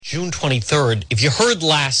June 23rd. If you heard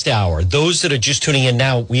last hour, those that are just tuning in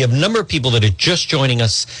now, we have a number of people that are just joining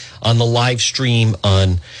us on the live stream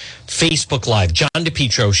on Facebook Live, John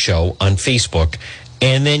DePetro Show on Facebook.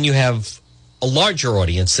 And then you have a larger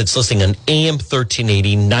audience that's listening on AM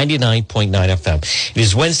 1380, 99.9 FM. It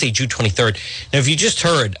is Wednesday, June 23rd. Now, if you just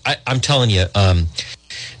heard, I'm telling you, Dan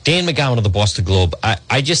McGowan of the Boston Globe,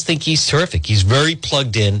 I just think he's terrific. He's very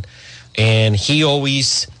plugged in, and he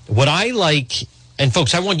always, what I like, and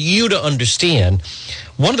folks, I want you to understand,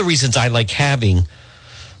 one of the reasons I like having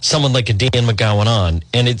someone like a Dan McGowan on,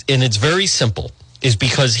 and it's very simple, is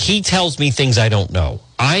because he tells me things I don't know.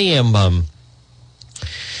 I am,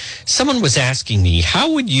 someone was asking me,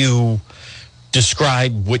 how would you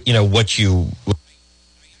describe what you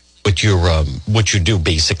do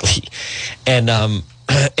basically? And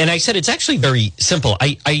I said, it's actually very simple.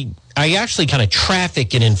 I actually kind of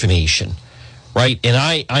traffic in information, right? And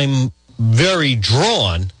I'm very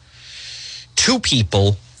drawn to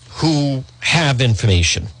people who have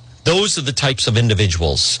information. Those are the types of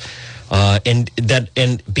individuals. And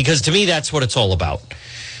because to me, that's what it's all about.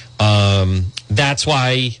 That's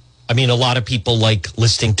why, I mean, a lot of people like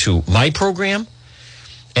listening to my program,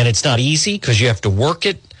 and it's not easy because you have to work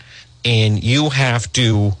it and you have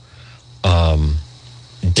to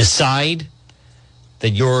decide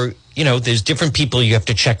that there's different people you have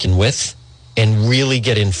to check in with and really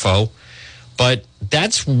get info. But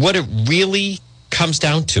that's what it really comes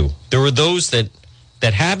down to. There are those that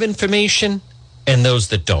have information and those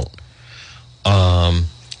that don't.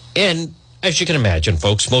 And as you can imagine,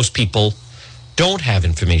 folks, most people don't have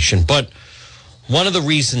information. But one of the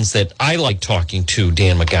reasons that I like talking to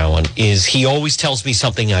Dan McGowan is he always tells me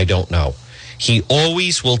something I don't know. He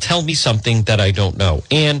always will tell me something that I don't know.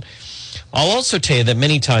 And I'll also tell you that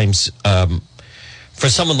many times, for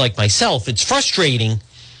someone like myself, it's frustrating.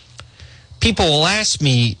 People will ask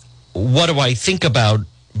me, what do I think about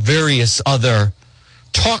various other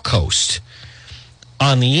talk hosts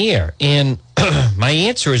on the air? And my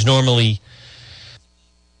answer is normally,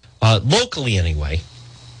 locally anyway,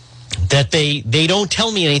 that they don't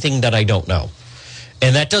tell me anything that I don't know.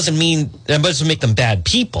 And that doesn't make them bad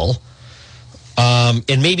people.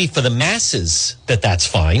 And maybe for the masses that's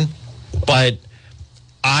fine. But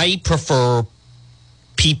I prefer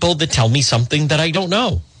people that tell me something that I don't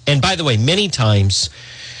know. And by the way, many times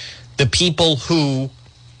the people who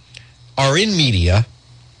are in media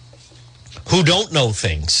who don't know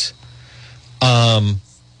things,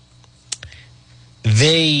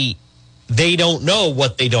 they don't know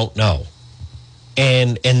what they don't know.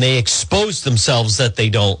 And they expose themselves that they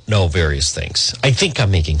don't know various things. I think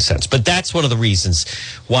I'm making sense. But that's one of the reasons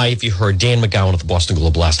why, if you heard Dan McGowan at the Boston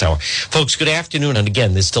Globe last hour. Folks, good afternoon. And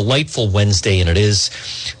again, this delightful Wednesday, and it is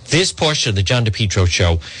this portion of the John DePetro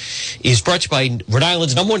Show is brought to you by Rhode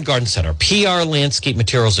Island's #1 garden center, PR Landscape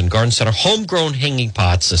Materials and Garden Center. Homegrown hanging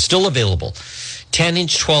pots are still available.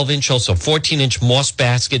 10-inch, 12-inch, also 14-inch moss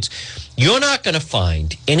baskets. You're not going to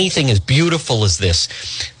find anything as beautiful as this.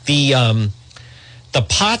 The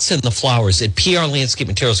pots and the flowers at PR Landscape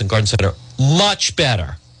Materials and Garden Center, much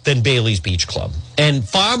better than Bailey's Beach Club and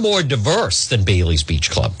far more diverse than Bailey's Beach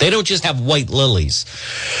Club. They don't just have white lilies.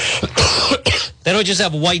 They don't just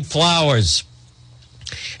have white flowers.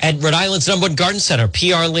 At Rhode Island's #1 garden center,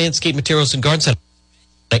 PR Landscape Materials and Garden Center,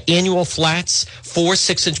 the annual flats, 4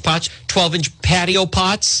 6-inch pots, 12-inch patio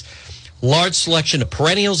pots, large selection of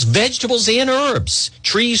perennials, vegetables, and herbs,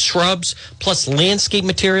 trees, shrubs, plus landscape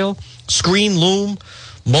material, screen loom,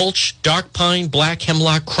 mulch, dark pine, black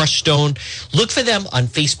hemlock, crushed stone. Look for them on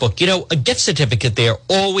Facebook. You know, a gift certificate there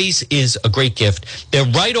always is a great gift. They're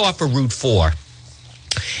right off of Route 4.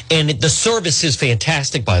 And the service is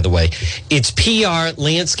fantastic, by the way. It's PR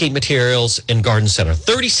Landscape Materials and Garden Center,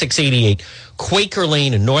 3688 Quaker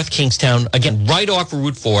Lane in North Kingstown. Again, right off of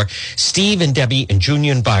Route 4. Steve and Debbie and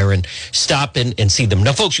Junior and Byron, stop in and see them.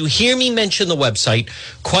 Now, folks, you hear me mention the website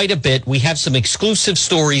quite a bit. We have some exclusive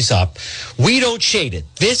stories up. We don't shade it.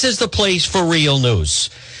 This is the place for real news.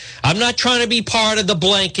 I'm not trying to be part of the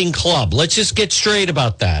blanking club. Let's just get straight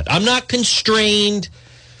about that. I'm not constrained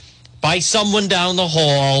by someone down the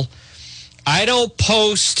hall. I don't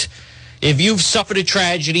post, if you've suffered a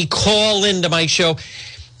tragedy, call into my show.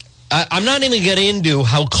 I'm not even going to get into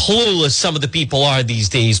how clueless some of the people are these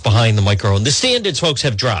days behind the microphone. The standards, folks,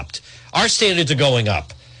 have dropped. Our standards are going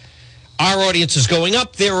up. Our audience is going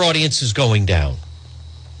up. Their audience is going down.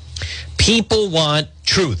 People want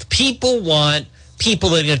truth. People want people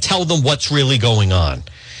that are going to tell them what's really going on.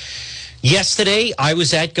 Yesterday, I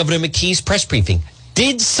was at Governor McKee's press briefing.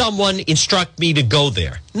 Did someone instruct me to go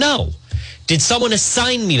there? No. Did someone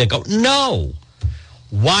assign me to go? No.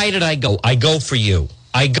 Why did I go? I go for you.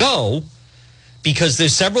 I go because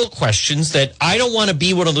there's several questions that I don't want to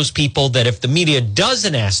be one of those people that if the media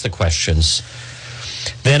doesn't ask the questions,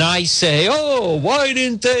 then I say, oh, why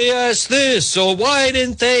didn't they ask this? Or why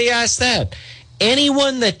didn't they ask that?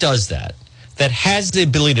 Anyone that does that, that has the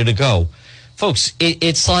ability to go, folks,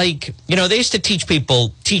 it's like, they used to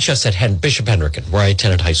teach us at Bishop Hendricken, where I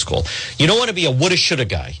attended high school. You don't want to be a woulda, shoulda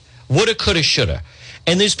guy. Woulda, coulda, shoulda.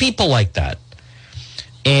 And there's people like that.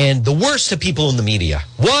 And the worst of people in the media.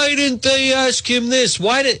 Why didn't they ask him this?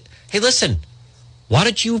 Hey, listen, why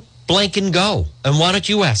don't you blank and go? And why don't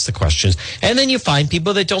you ask the questions? And then you find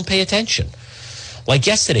people that don't pay attention. Like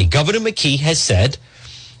yesterday, Governor McKee has said,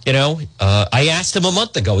 I asked him a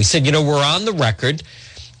month ago. He said, we're on the record.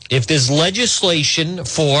 If there's legislation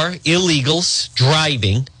for illegals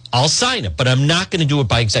driving, I'll sign it. But I'm not going to do it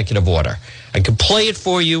by executive order. I can play it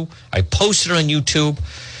for you. I posted it on YouTube.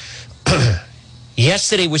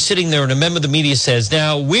 Yesterday, we're sitting there, and a member of the media says,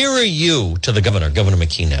 now, where are you, to the Governor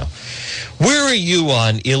McKee now, where are you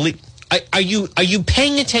on illegal? Are you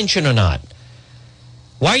paying attention or not?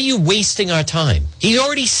 Why are you wasting our time? He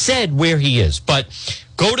already said where he is, but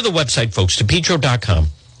go to the website, folks, DePetro.com,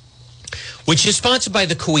 which is sponsored by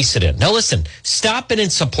the Coincident. Now, listen, stop in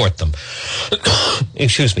and support them.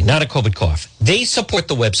 Excuse me, not a COVID cough. They support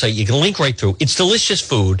the website. You can link right through. It's delicious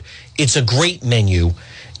food. It's a great menu.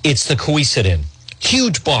 It's the Coincident.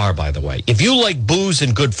 Huge bar, by the way. If you like booze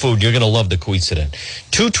and good food, you're going to love the Coincident.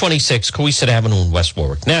 226 Coincident Avenue in West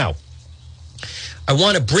Warwick. Now, I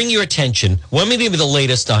want to bring your attention. Let me give you the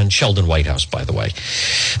latest on Sheldon Whitehouse, by the way,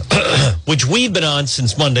 which we've been on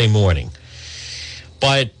since Monday morning.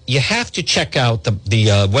 But you have to check out the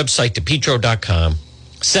website, DePetro.com,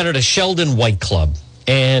 Senator Sheldon White Club.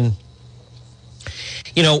 And,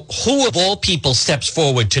 who of all people steps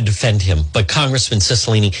forward to defend him but Congressman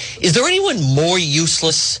Cicilline? Is there anyone more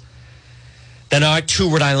useless than our two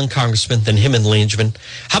Rhode Island congressmen, than him and Langevin?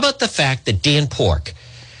 How about the fact that Dan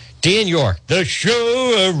York, the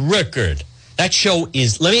show a record. That show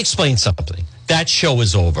is, let me explain something. That show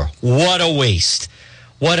is over. What a waste.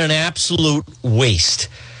 What an absolute waste.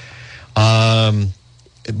 Broken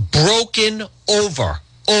over.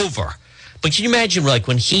 But can you imagine, like,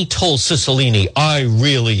 when he told Cicilline, I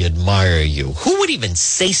really admire you? Who would even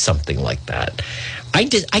say something like that?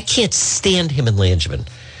 I can't stand him and Langevin.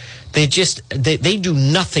 They do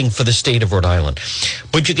nothing for the state of Rhode Island.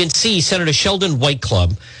 But you can see Senator Sheldon White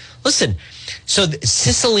Club. Listen, so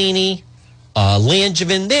Cicilline,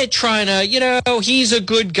 Langevin, they're trying to, he's a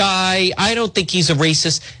good guy. I don't think he's a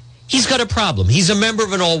racist. He's got a problem. He's a member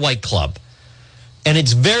of an all-white club. And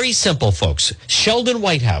it's very simple, folks. Sheldon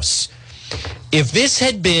Whitehouse, if this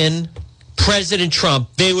had been President Trump,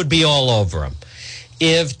 they would be all over him.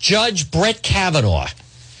 If Judge Brett Kavanaugh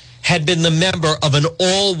had been the member of an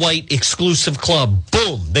all-white exclusive club,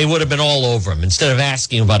 boom, they would have been all over him instead of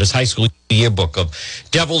asking about his high school yearbook of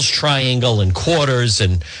Devil's Triangle and quarters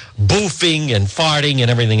and boofing and farting and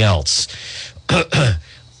everything else. The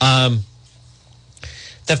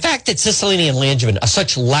fact that Cicilline and Langevin are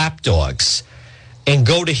such lapdogs and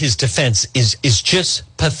go to his defense is just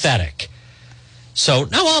pathetic. So,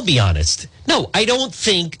 now I'll be honest. No, I don't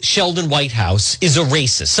think Sheldon Whitehouse is a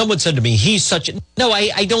racist. Someone said to me, he's such a... No,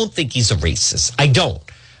 I don't think he's a racist. I don't.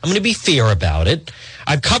 I'm going to be fair about it.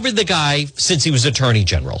 I've covered the guy since he was Attorney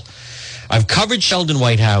General. I've covered Sheldon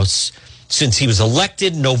Whitehouse since he was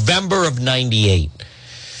elected November of 98.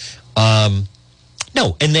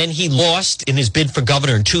 No, and then he lost in his bid for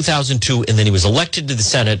governor in 2002, and then he was elected to the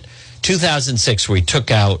Senate 2006, where he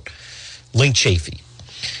took out Link Chafee.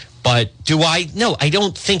 But no, I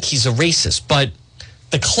don't think he's a racist, but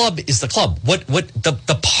the club is the club. What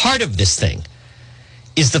the part of this thing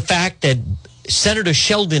is the fact that Senator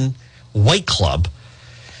Sheldon White Club,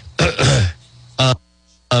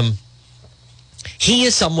 he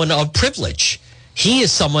is someone of privilege. He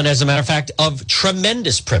is someone, as a matter of fact, of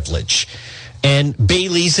tremendous privilege. And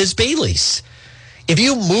Bailey's is Bailey's. If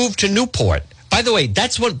you move to Newport, by the way,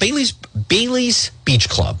 that's what Bailey's Beach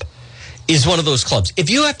Club is, one of those clubs.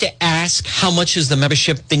 If you have to ask how much is the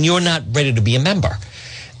membership, then you're not ready to be a member.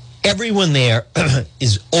 Everyone there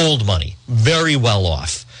is old money, very well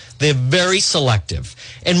off. They're very selective.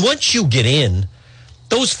 And once you get in,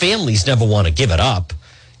 those families never want to give it up.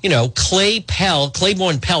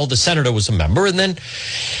 Claiborne Pell, the senator, was a member. And then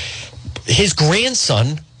his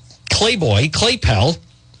grandson, Clay Pell,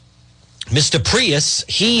 Mr. Prius,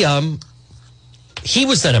 he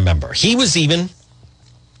was then a member.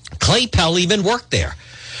 Clay Pell even worked there.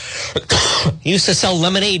 He used to sell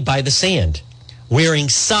lemonade by the sand, wearing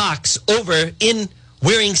sandals,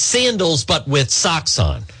 but with socks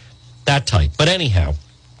on. That type. But anyhow,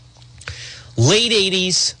 Late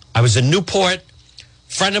 80s, I was in Newport.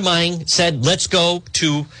 Friend of mine said, let's go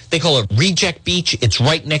to, they call it Reject Beach. It's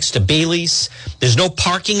right next to Bailey's. There's no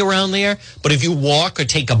parking around there, but if you walk or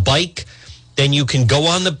take a bike, then you can go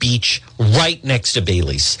on the beach right next to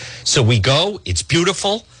Bailey's. So we go. It's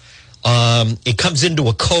beautiful. It comes into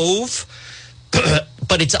a cove,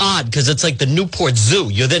 but it's odd because it's like the Newport Zoo.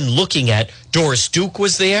 You're then looking at Doris Duke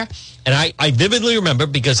was there, and I vividly remember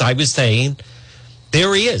because I was saying,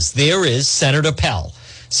 there he is. There is Senator Pell.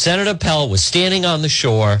 Senator Pell was standing on the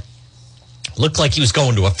shore, looked like he was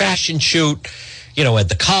going to a fashion shoot, had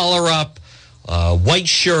the collar up, white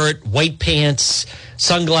shirt, white pants,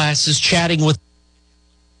 sunglasses, chatting with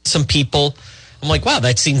some people. I'm like, wow,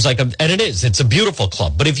 that seems like and it is. It's a beautiful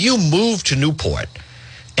club. But if you move to Newport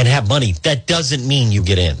and have money, that doesn't mean you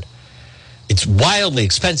get in. It's wildly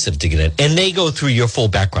expensive to get in. And they go through your full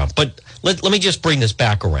background. But let me just bring this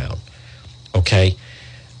back around, okay?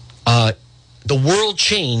 The world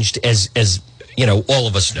changed as all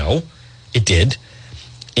of us know, it did,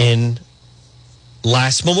 in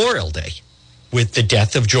last Memorial Day with the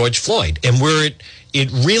death of George Floyd. And where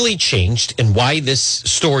it really changed and why this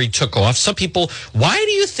story took off. Some people, why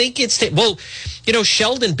do you think it's... Well,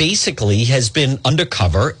 Sheldon basically has been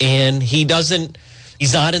undercover and he's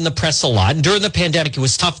not in the press a lot. And during the pandemic, it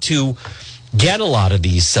was tough to get a lot of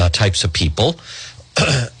these types of people.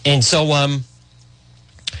 And so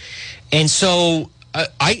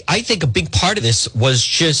I think a big part of this was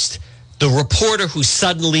just the reporter who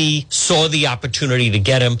suddenly saw the opportunity to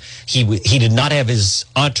get him. He did not have his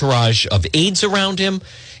entourage of aides around him.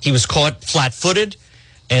 He was caught flat-footed,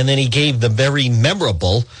 and then he gave the very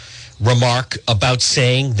memorable remark about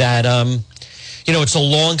saying that, it's a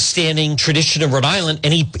long-standing tradition in Rhode Island,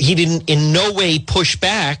 and he didn't in no way push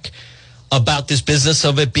back about this business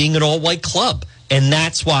of it being an all-white club. And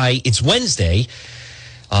that's why it's Wednesday.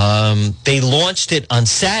 They launched it on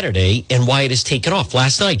Saturday, and why it has taken off.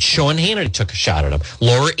 Last night, Sean Hannity took a shot at him.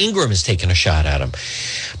 Laura Ingraham has taken a shot at him.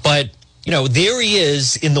 But, there he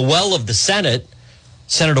is in the well of the Senate,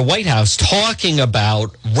 Senator Whitehouse, talking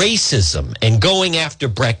about racism and going after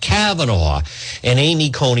Brett Kavanaugh and Amy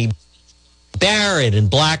Coney Barrett and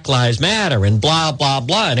Black Lives Matter and blah, blah,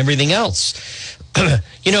 blah, and everything else.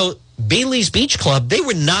 Bailey's Beach Club, they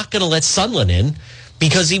were not going to let Sundlin in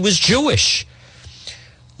because he was Jewish.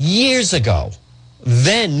 Years ago,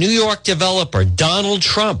 then New York developer Donald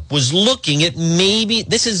Trump was looking at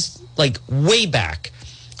this is like way back,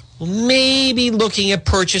 maybe looking at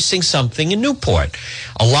purchasing something in Newport.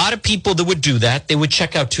 A lot of people that would do that, they would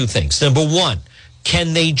check out two things. Number one,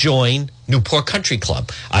 can they join Newport Country Club?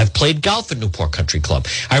 I've played golf at Newport Country Club.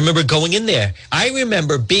 I remember going in there. I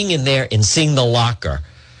remember being in there and seeing the locker.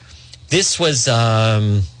 This was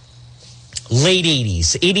late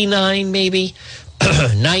 80s, 89 maybe.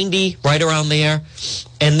 90, right around there.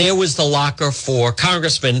 And there was the locker for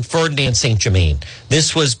Congressman Ferdinand St. Germain.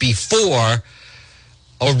 This was before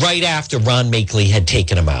or right after Ron Makeley had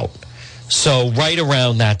taken him out. So right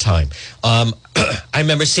around that time. I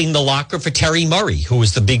remember seeing the locker for Terry Murray, who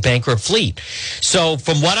was the big banker at Fleet. So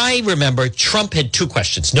from what I remember, Trump had two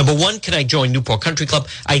questions. Number one, can I join Newport Country Club?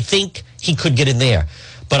 I think he could get in there.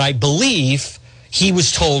 But I believe he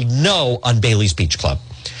was told no on Bailey's Beach Club.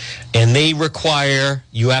 And they require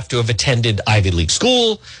you have to have attended Ivy League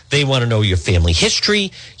school. They want to know your family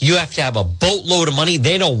history. You have to have a boatload of money.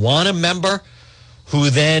 They don't want a member who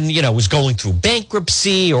then, was going through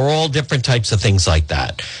bankruptcy or all different types of things like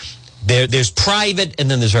that. There's private and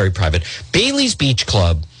then there's very private. Bailey's Beach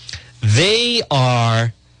Club, the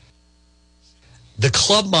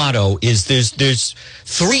club motto is there's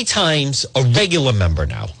 3 times a regular member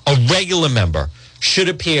now. A regular member should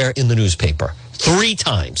appear in the newspaper. 3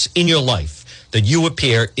 times in your life that you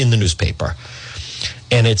appear in the newspaper.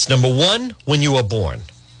 And it's number 1, when you are born.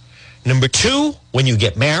 Number 2, when you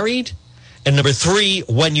get married. And number 3,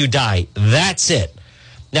 when you die. That's it.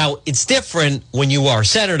 Now, it's different when you are a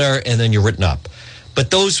senator and then you're written up. But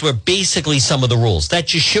those were basically some of the rules. That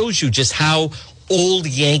just shows you just how old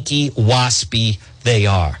Yankee waspy they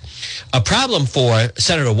are. A problem for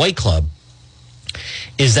Senator White Club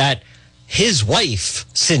is that his wife,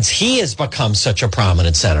 since he has become such a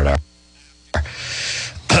prominent senator,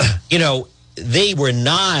 they were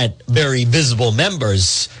not very visible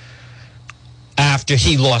members after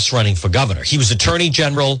he lost running for governor. He was attorney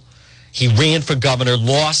general. He ran for governor,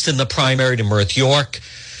 lost in the primary to Mirth York.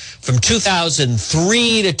 From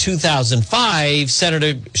 2003 to 2005,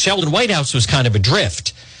 Senator Sheldon Whitehouse was kind of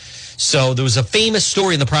adrift. So there was a famous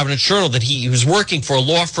story in the Providence Journal that he was working for a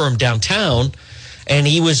law firm downtown, and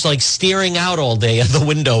he was like staring out all day at the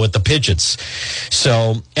window at the pigeons.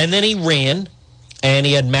 So, and then he ran and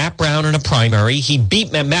he had Matt Brown in a primary. He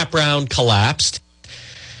beat Matt Brown, collapsed.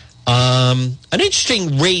 An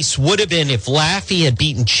interesting race would have been if Laffey had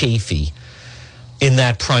beaten Chafee in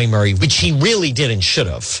that primary, which he really did and should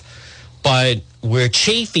have. But where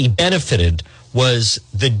Chafee benefited was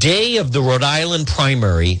the day of the Rhode Island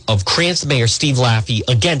primary of Cranston Mayor Steve Laffey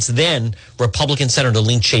against then Republican Senator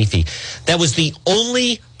Link Chafee. That was the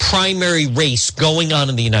only primary race going on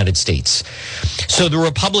in the United States. So the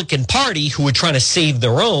Republican Party, who were trying to save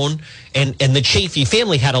their own, and the Chafee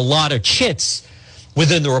family had a lot of chits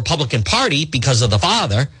within the Republican Party because of the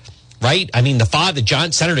father, right? I mean, the father,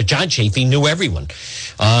 Senator John Chafee, knew everyone.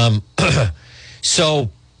 So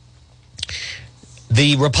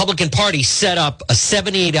the Republican Party set up a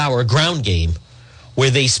 78-hour ground game where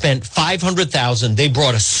they spent $500,000. They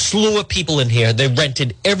brought a slew of people in here. They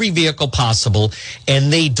rented every vehicle possible,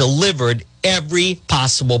 and they delivered every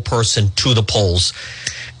possible person to the polls.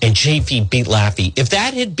 And Chafee beat Laffey. If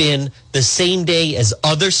that had been the same day as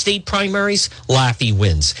other state primaries, Laffey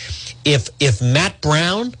wins. If Matt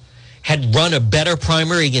Brown had run a better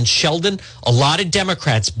primary against Sheldon, a lot of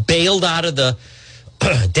Democrats bailed out of the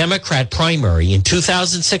Democrat primary in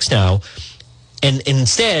 2006 now, and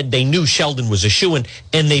instead they knew Sheldon was a shoo-in,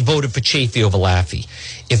 and they voted for Chafee over Laffey.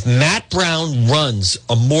 If Matt Brown runs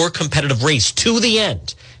a more competitive race to the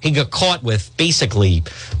end, he got caught with basically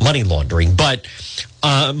money laundering. But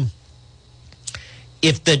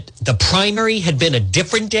if the primary had been a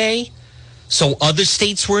different day, so other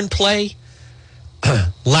states were in play,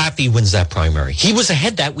 Laffey wins that primary. He was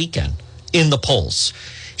ahead that weekend in the polls.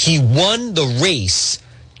 He won the race.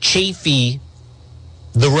 Chafee,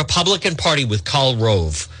 the Republican Party with Karl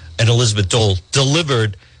Rove and Elizabeth Dole,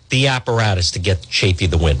 delivered the apparatus to get Chafee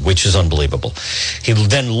the win, which is unbelievable. He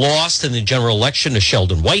then lost in the general election to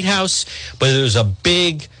Sheldon Whitehouse, but there was a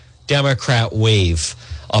big Democrat wave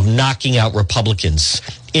of knocking out Republicans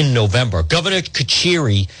in November. Governor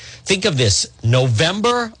Kachiri, think of this,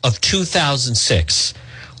 November of 2006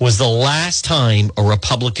 was the last time a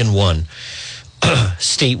Republican won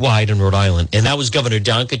statewide in Rhode Island, and that was Governor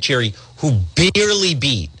Don Kachiri, who barely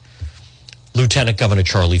beat Lieutenant Governor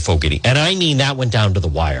Charlie Fogarty. And I mean, that went down to the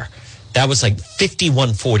wire. That was like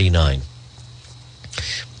 51-49.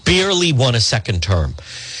 Barely won a second term.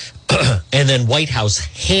 And then Whitehouse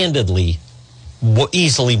handedly,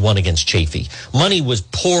 easily won against Chafee. Money was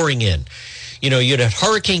pouring in. You know, you'd had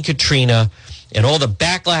Hurricane Katrina and all the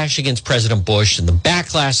backlash against President Bush and the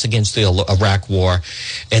backlash against the Iraq War.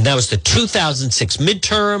 And that was the 2006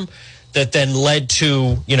 midterm that then led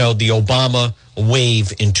to, you know, the Obama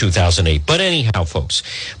wave in 2008. But anyhow, folks,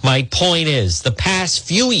 my point is the past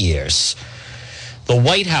few years, the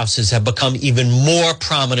White Houses have become even more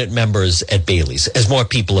prominent members at Bailey's as more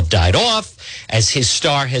people have died off, as his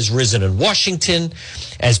star has risen in Washington,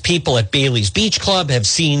 as people at Bailey's Beach Club have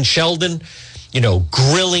seen Sheldon, you know,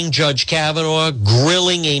 grilling Judge Kavanaugh,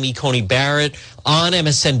 grilling Amy Coney Barrett on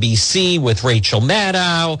MSNBC with Rachel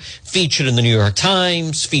Maddow, featured in the New York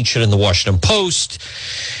Times, featured in the Washington Post,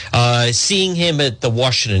 seeing him at the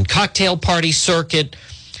Washington cocktail party circuit,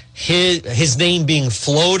 his name being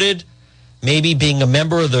floated, maybe being a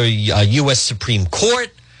member of the U.S. Supreme Court.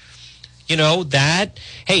 You know, that,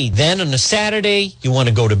 hey, then on a Saturday, you want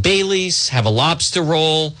to go to Bailey's, have a lobster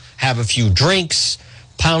roll, have a few drinks,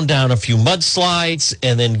 pound down a few mudslides,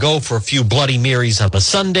 and then go for a few Bloody Marys on a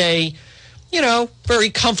Sunday. You know, very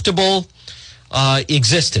comfortable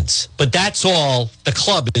existence. But that's all. The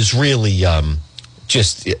club is really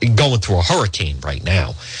just going through a hurricane right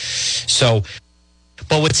now. So,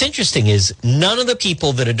 but what's interesting is none of the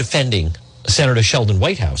people that are defending Senator Sheldon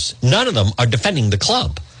Whitehouse, none of them are defending the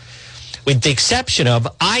club. With the exception of,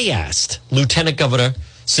 I asked Lieutenant Governor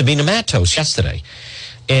Sabina Matos yesterday,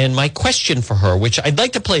 and my question for her, which I'd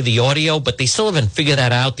like to play the audio, but they still haven't figured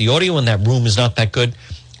that out. The audio in that room is not that good.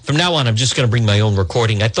 From now on, I'm just going to bring my own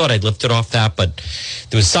recording. I thought I'd lift it off that, but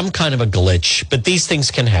there was some kind of a glitch. But these things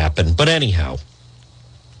can happen. But anyhow,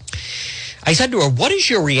 I said to her, what is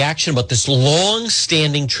your reaction about this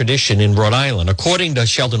long-standing tradition in Rhode Island, according to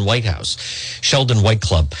Sheldon Whitehouse, Sheldon White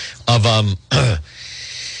Club, of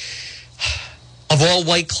all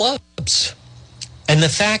white clubs? And the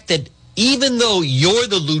fact that even though you're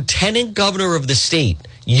the lieutenant governor of the state,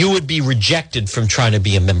 you would be rejected from trying to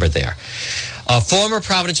be a member there. Former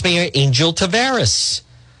Providence Mayor Angel Tavares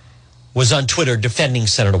was on Twitter defending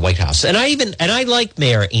Senator Whitehouse. And I like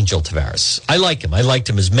Mayor Angel Tavares. I like him. I liked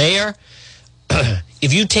him as mayor.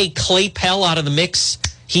 If you take Clay Pell out of the mix,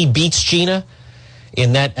 he beats Gina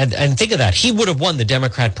in that. And think of that. He would have won the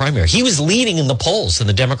Democrat primary. He was leading in the polls in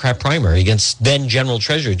the Democrat primary against then General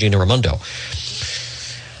Treasurer Gina Raimondo.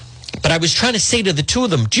 But But I was trying to say to the two of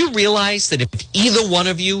them, do you realize that if either one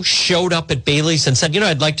of you showed up at Bailey's and said,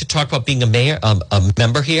 I'd like to talk about being a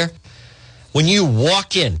member here, when you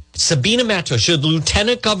walk in, Sabina Matos, you're the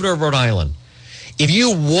Lieutenant Governor of Rhode Island. If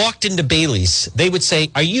you walked into Bailey's, they would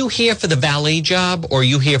say, are you here for the valet job or are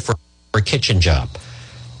you here for a kitchen job?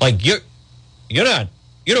 Like, you don't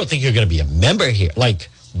think you're going to be a member here. Like,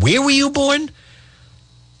 where were you born?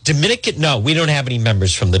 Dominican? No, we don't have any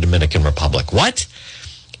members from the Dominican Republic. What?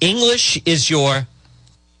 English is your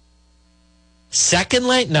second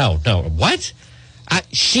language? No. What?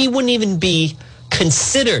 She wouldn't even be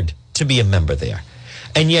considered to be a member there.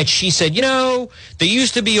 And yet she said, there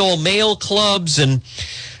used to be all male clubs and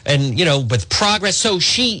with progress. So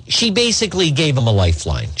she basically gave him a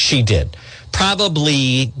lifeline. She did.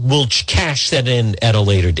 Probably will cash that in at a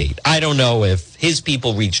later date. I don't know if his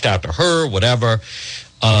people reached out to her, whatever.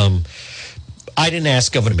 I didn't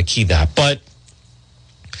ask Governor McKee that, but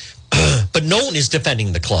no one is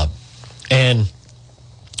defending the club. And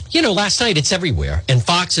last night it's everywhere, and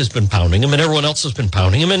Fox has been pounding him, and everyone else has been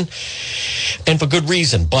pounding him, and for good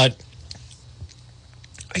reason. But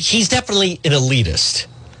he's definitely an elitist,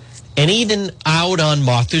 and even out on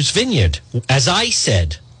Martha's Vineyard, as I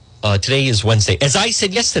said, today is Wednesday. As I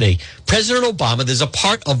said yesterday, President Obama, there's a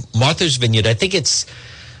part of Martha's Vineyard, I think it's,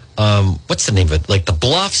 what's the name of it? Like the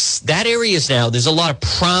Bluffs, that area is now, there's a lot of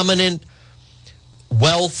prominent,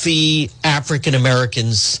 wealthy African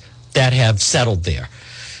Americans that have settled there.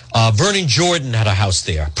 Vernon Jordan had a house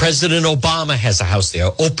there. President Obama has a house there.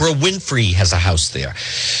 Oprah Winfrey has a house there.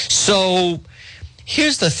 So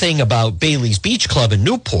here's the thing about Bailey's Beach Club in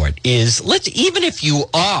Newport is even if you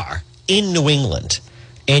are in New England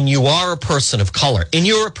and you are a person of color and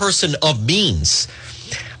you're a person of means,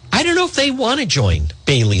 I don't know if they want to join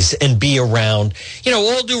Bailey's and be around,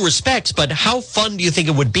 all due respect, but how fun do you think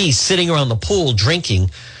it would be sitting around the pool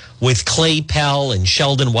drinking with Clay Pell and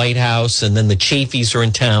Sheldon Whitehouse, and then the Chaffees are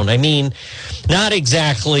in town? I mean, not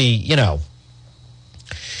exactly a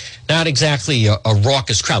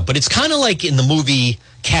raucous crowd, but it's kind of like in the movie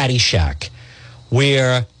Caddyshack,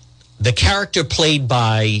 where the character played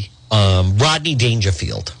by Rodney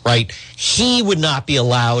Dangerfield, right? He would not be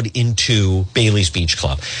allowed into Bailey's Beach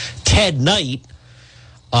Club. Ted Knight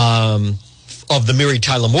of the Mary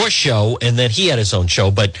Tyler Moore Show, and then he had his own show,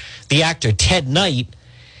 but the actor Ted Knight,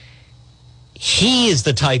 he is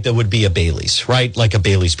the type that would be a Bailey's, right? Like a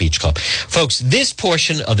Bailey's Beach Club. Folks, this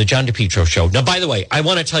portion of the John DePetro Show. Now, by the way, I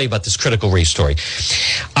want to tell you about this critical race story.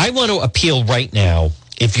 I want to appeal right now.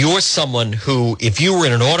 If you're someone who, if you were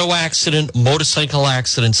in an auto accident, motorcycle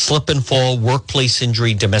accident, slip and fall, workplace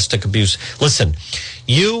injury, domestic abuse, listen,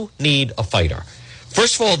 you need a fighter.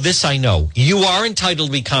 First of all, this I know. You are entitled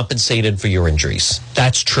to be compensated for your injuries.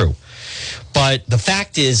 That's true. But the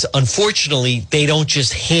fact is, unfortunately, they don't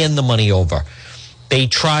just hand the money over. They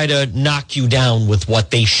try to knock you down with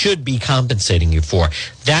what they should be compensating you for.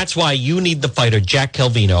 That's why you need the fighter, Jack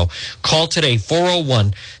Calvino. Call today,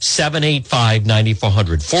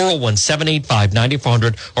 401-785-9400,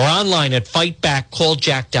 401-785-9400, or online at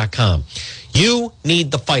fightbackcalljack.com. You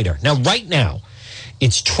need the fighter. Now, right now,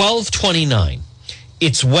 it's 12:29.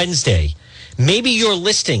 It's Wednesday. Maybe you're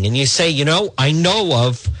listening and you say, I know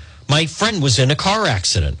of my friend was in a car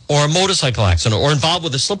accident or a motorcycle accident or involved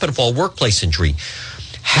with a slip and fall workplace injury.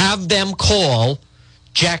 Have them call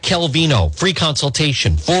Jack Calvino. Free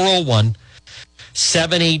consultation,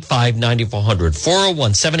 401-785-9400,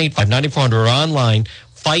 401-785-9400, or online,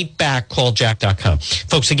 fightbackcalljack.com.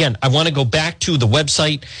 Folks, again, I want to go back to the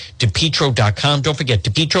website, DePetro.com. Don't forget,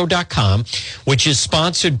 DePetro.com, which is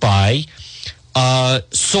sponsored by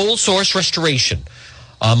Soul Source Restoration.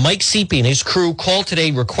 Mike Seepy and his crew, call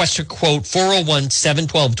today, request a quote,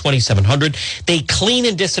 401-712-2700. They clean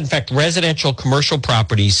and disinfect residential, commercial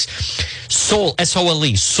properties. Soul,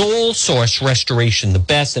 S-O-L-E, Soul Source Restoration, the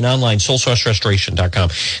best, and online,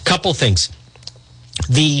 soulsourcerestoration.com. Couple things.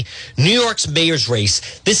 The New York's mayor's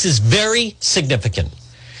race, this is very significant.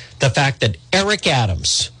 The fact that Eric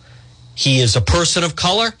Adams, he is a person of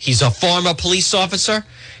color. He's a former police officer.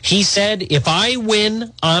 He said, if I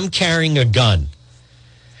win, I'm carrying a gun.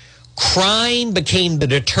 Crime became the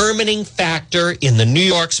determining factor in the New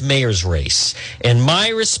York's mayor's race. And my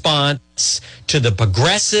response to the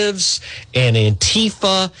progressives and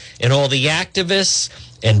Antifa and all the activists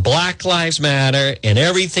and Black Lives Matter and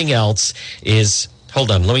everything else is, hold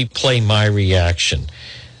on, let me play my reaction,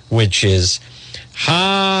 which is,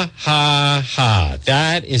 ha, ha, ha.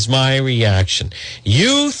 That is my reaction.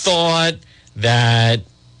 You thought that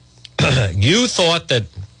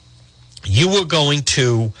you were going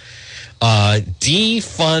to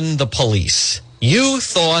defund the police, You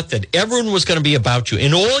thought that everyone was going to be about you.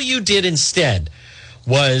 And all you did instead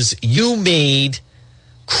was you made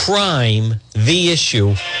crime the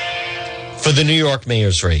issue for the New York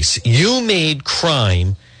mayor's race. You made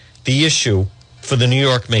crime the issue for the New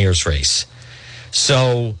York mayor's race.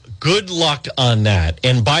 So good luck on that.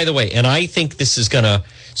 And by the way, and I think this is going to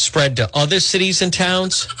spread to other cities and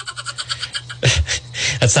towns.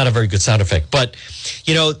 That's not a very good sound effect. But,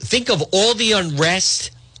 you know, think of all the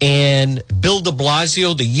unrest and Bill de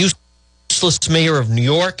Blasio, the useless mayor of New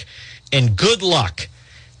York, and good luck,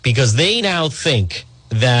 because they now think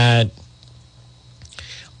that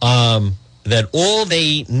that all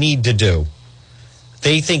they need to do,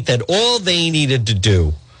 they think that all they needed to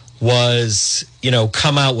do was, you know,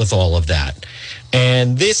 come out with all of that.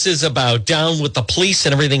 And this is about down with the police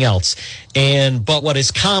and everything else. But what is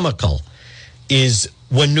comical is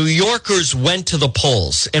when New Yorkers went to the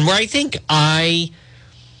polls, and where I think I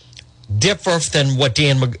differ than what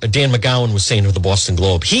Dan McGowan was saying of the Boston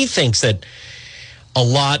Globe. He thinks that a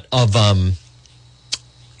lot of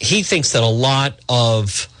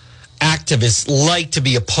activists like to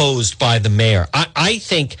be opposed by the mayor. I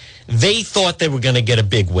think they thought they were going to get a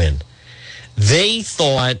big win. They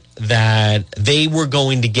thought that they were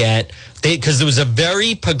going to get, because there was a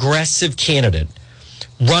very progressive candidate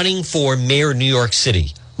running for mayor of New York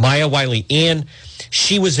City, Maya Wiley, and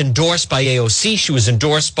she was endorsed by AOC. She was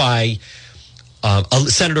endorsed by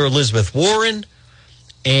Senator Elizabeth Warren,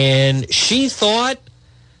 and she thought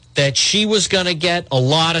that she was going to get a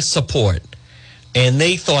lot of support. And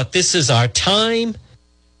they thought, this is our time,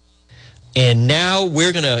 and now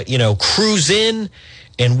we're going to, you know, cruise in,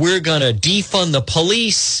 and we're going to defund the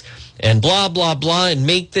police, and blah, blah, blah, and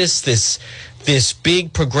make this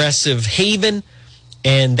big progressive haven.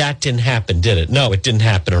 And that didn't happen, did it? No, it didn't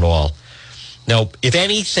happen at all. No, if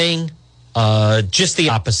anything, just the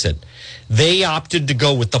opposite. They opted to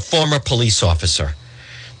go with the former police officer.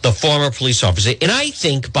 And I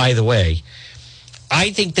think, by the way,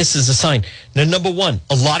 I think this is a sign. Now, number one,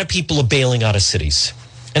 a lot of people are bailing out of cities.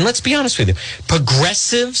 And let's be honest with you.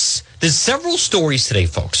 Progressives, there's several stories today,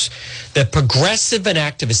 folks, that progressive and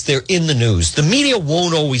activists, they're in the news. The media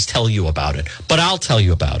won't always tell you about it, but I'll tell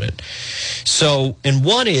you about it. So, and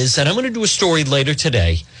one is, and I'm going to do a story later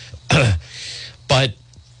today, but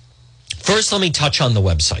first let me touch on the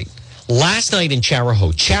website. Last night in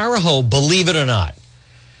Charahoe, believe it or not,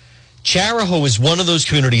 Charahoe is one of those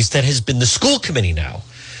communities that has been the school committee now,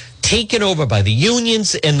 taken over by the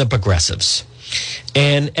unions and the progressives.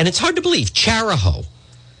 And it's hard to believe Charahoe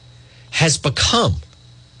has become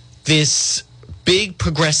this big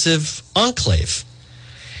progressive enclave.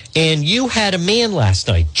 And you had a man last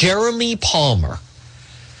night, Jeremy Palmer,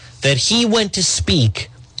 that he went to speak.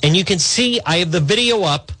 And you can see, I have the video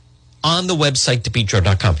up on the website,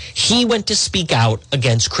 DePetro.com. He went to speak out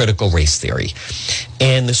against critical race theory.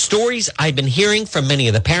 And the stories I've been hearing from many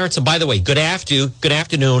of the parents, and by the way, good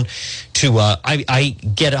afternoon to, I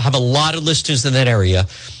have a lot of listeners in that area.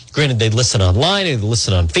 Granted, they listen online, they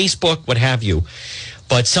listen on Facebook, what have you.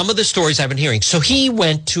 But some of the stories I've been hearing. So he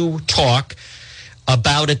went to talk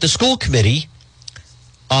about, at the school committee,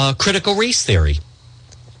 critical race theory.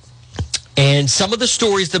 And some of the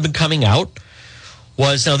stories that have been coming out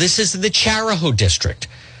was, now this is in the Charahoe district.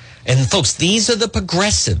 And folks, these are the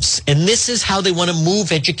progressives. And this is how they want to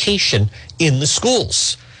move education in the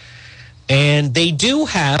schools. And they do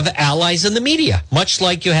have allies in the media, much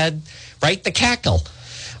like you had, right, the cackle,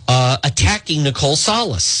 attacking Nicole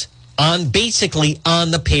Salas basically on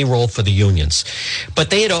the payroll for the unions. But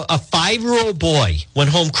they had a 5-year-old boy went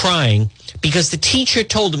home crying because the teacher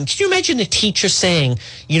told him, can you imagine the teacher saying,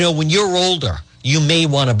 you know, when you're older, you may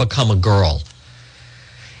want to become a girl?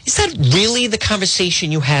 Is that really the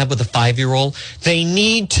conversation you have with a 5-year-old? They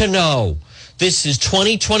need to know. This is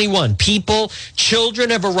 2021. Children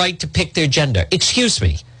have a right to pick their gender. Excuse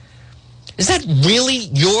me. Is that really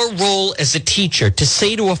your role as a teacher to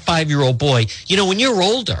say to a 5-year-old boy, you know, when you're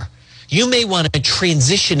older, you may want to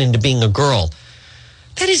transition into being a girl?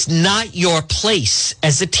 That is not your place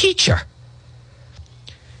as a teacher.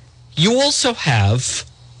 You also have,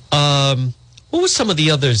 what were some of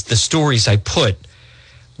the stories I put,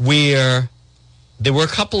 where there were a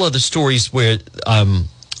couple of the stories where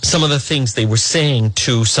some of the things they were saying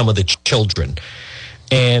to some of the children.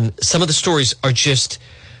 And some of the stories are just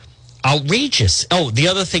outrageous. Oh, the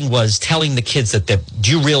other thing was telling the kids that, do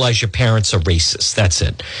you realize your parents are racist? That's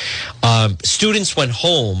it. Students went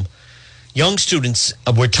home, young students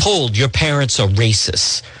were told your parents are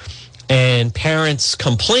racist. And parents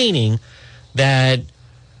complaining that,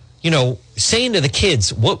 saying to the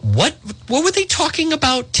kids, what were they talking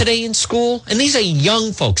about today in school? And these are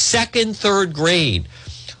young folks, second, third grade.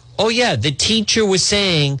 Oh, yeah, the teacher was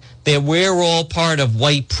saying that we're all part of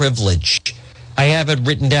white privilege. I have it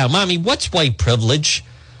written down. Mommy, what's white privilege?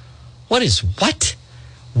 What?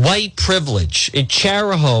 White privilege. At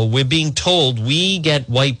Charahoe, we're being told we get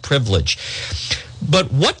white privilege.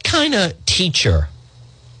 But what kind of teacher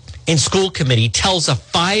in school committee tells a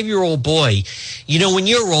 5-year-old boy, when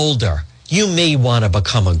you're older, you may want to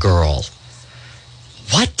become a girl?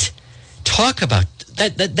 What? Talk about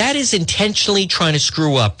that. That is intentionally trying to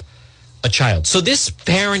screw up a child. So this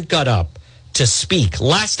parent got up to speak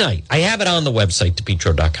last night. I have it on the website,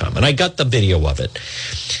 DePetro.com, and I got the video of it.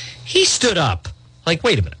 He stood up like,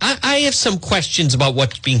 wait a minute, I have some questions about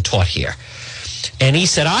what's being taught here. And he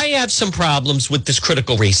said, I have some problems with this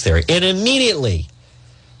critical race theory. And immediately,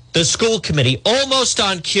 the school committee, almost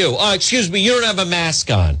on cue, oh, excuse me, you don't have a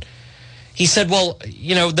mask on. He said, well,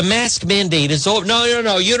 the mask mandate is over. No,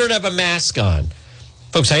 you don't have a mask on.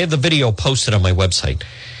 Folks, I have the video posted on my website.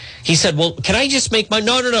 He said, well, can I just make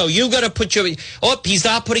no, you got to put he's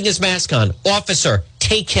not putting his mask on. Officer,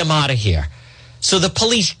 take him out of here. So the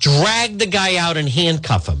police drag the guy out and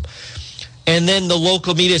handcuff him. And then the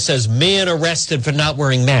local media says, man arrested for not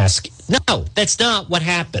wearing mask. No, that's not what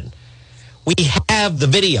happened. We have the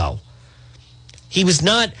video. He was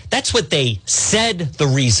not, that's what they said the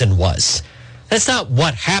reason was. That's not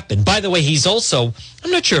what happened. By the way, he's also, I'm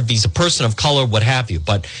not sure if he's a person of color, what have you,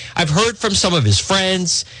 but I've heard from some of his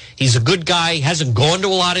friends. He's a good guy, hasn't gone to a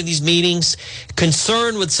lot of these meetings,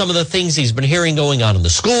 concerned with some of the things he's been hearing going on in the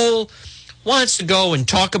school, wants to go and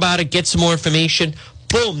talk about it, get some more information.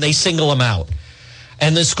 Boom, they single him out.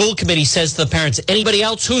 And the school committee says to the parents, anybody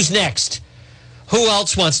else? Who's next? Who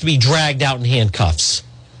else wants to be dragged out in handcuffs?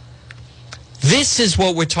 This is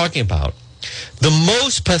what we're talking about. The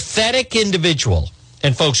most pathetic individual.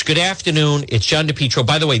 And folks, good afternoon. It's John DePetro.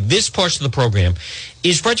 By the way, this portion of the program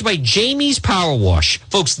is brought to you by Jamie's Power Wash.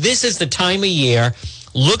 Folks, this is the time of year.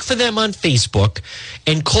 Look for them on Facebook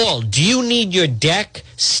and call. Do you need your deck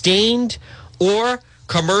stained or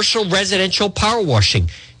commercial residential power washing?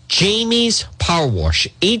 Jamie's Power Wash,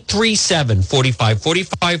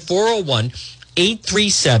 837-4545,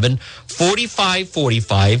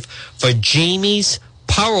 401-837-4545 for Jamie's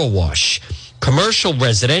Power Wash. Commercial,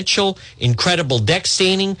 residential, incredible deck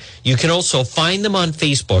staining. You can also find them on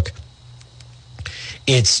Facebook.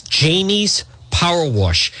 It's Jamie's Power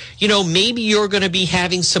Wash. Maybe you're going to be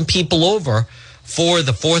having some people over for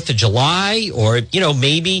the 4th of July, or,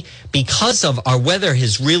 maybe because of our weather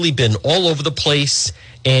has really been all over the place.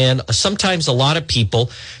 And sometimes a lot of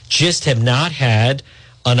people just have not had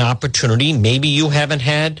an opportunity. Maybe you haven't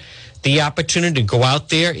had the opportunity to go out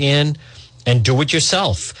there and do it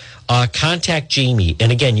yourself. Contact Jamie.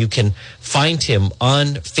 And again, you can find him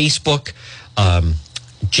on Facebook,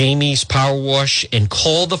 Jamie's Power Wash, and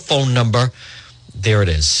call the phone number. There it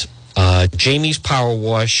is. Jamie's Power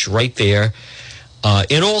Wash right there.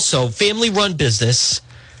 And also, family-run business.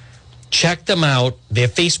 Check them out. Their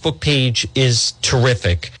Facebook page is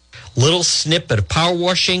terrific. Little snippet of power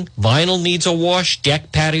washing. Vinyl needs a wash.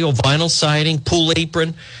 Deck, patio, vinyl siding, pool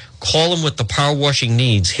apron. Call him with the power washing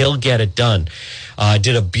needs. He'll get it done.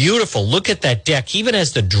 Did a beautiful, look at that deck. He even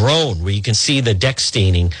has the drone where you can see the deck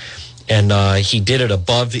staining. And he did it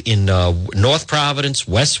above in North Providence,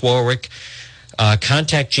 West Warwick.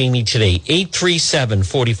 Contact Jamie today,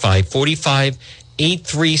 837-4545.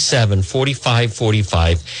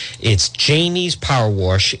 837-4545. It's Jamie's Power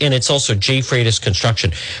Wash, and it's also J. Freitas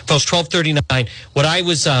Construction. Folks, 1239. What I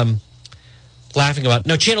was laughing about,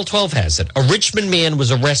 no, Channel 12 has it. A Richmond man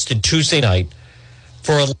was arrested Tuesday night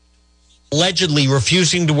for allegedly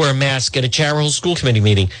refusing to wear a mask at a Charahoe School Committee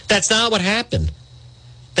meeting. That's not what happened.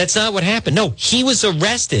 That's not what happened. No, he was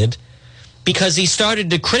arrested because he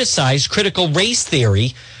started to criticize critical race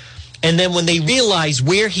theory, and then when they realized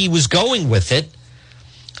where he was going with it,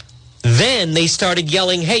 then they started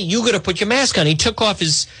yelling, hey, you got to put your mask on. He took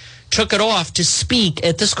it off to speak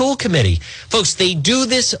at the school committee. Folks, they do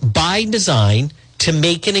this by design to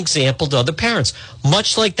make an example to other parents,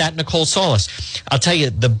 much like that Nicole Solis. I'll tell you,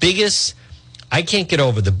 I can't get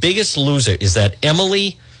over, the biggest loser is that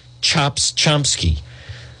Emily Chomsky,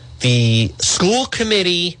 the school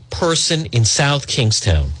committee person in South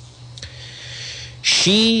Kingstown.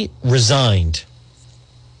 She resigned.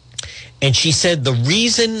 And she said the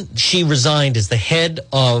reason she resigned as the head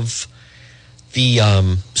of the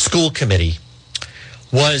school committee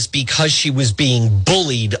was because she was being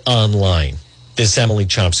bullied online, this Emily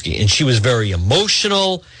Chomsky. And she was very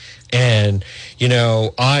emotional. And,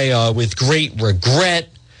 I, with great regret,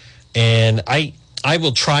 and I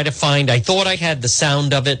will try to find. I thought I had the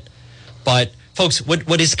sound of it, but folks,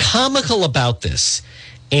 what is comical about this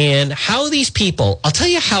and how these people, I'll tell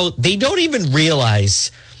you how they don't even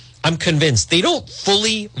realize, I'm convinced, they don't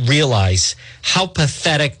fully realize how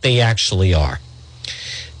pathetic they actually are.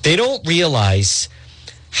 They don't realize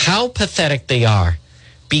how pathetic they are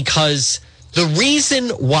because the reason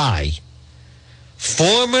why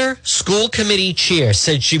former school committee chair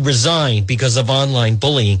said she resigned because of online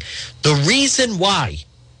bullying, the reason why,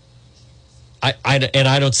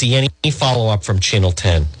 I don't see any follow-up from Channel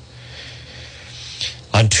 10.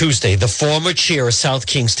 On Tuesday, the former chair of South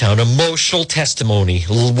Kingstown, emotional testimony,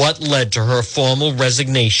 what led to her formal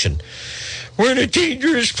resignation. We're in a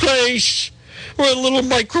dangerous place. We're a little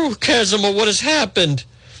microcosm of what has happened.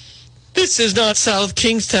 This is not South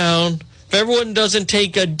Kingstown. If everyone doesn't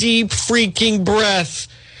take a deep freaking breath,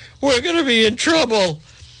 we're going to be in trouble.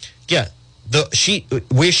 Yeah,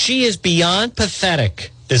 where she is beyond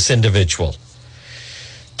pathetic, this individual.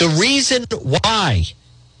 The reason why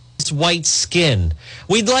is white skin.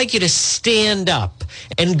 We'd like you to stand up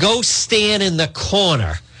and go stand in the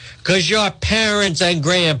corner because your parents and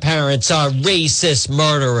grandparents are racist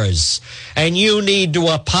murderers. And you need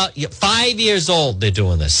to 5 years old, they're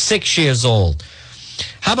doing this, 6 years old.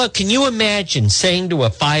 How about, can you imagine saying to a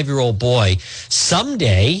 5-year-old boy,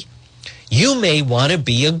 someday you may want to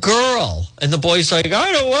be a girl? And the boy's like,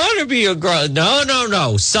 I don't want to be a girl.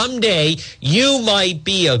 No. Someday you might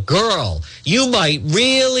be a girl. You might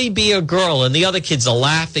really be a girl. And the other kids are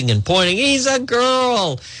laughing and pointing. He's a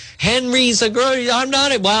girl. Henry's a girl. I'm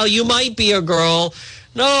not. Well, you might be a girl.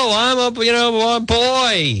 No, I'm a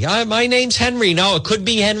boy. My name's Henry. No, it could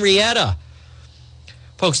be Henrietta.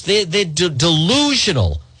 Folks, they're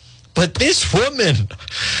delusional. But this woman,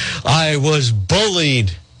 I was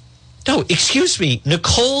bullied. No, excuse me.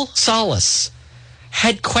 Nicole Salas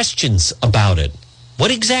had questions about it.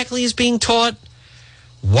 What exactly is being taught?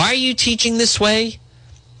 Why are you teaching this way?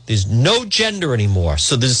 There's no gender anymore.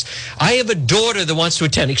 So I have a daughter that wants to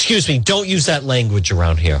attend. Excuse me, don't use that language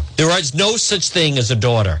around here. There is no such thing as a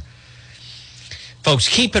daughter. Folks,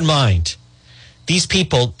 keep in mind, these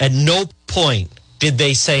people at no point did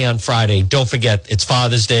they say on Friday, don't forget, it's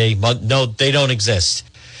Father's Day. No, they don't exist.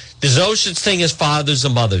 There's no such thing as fathers or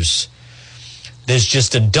mothers. There's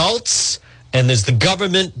just adults, and there's the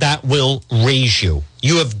government that will raise you.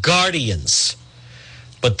 You have guardians.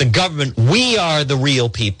 But the government, we are the real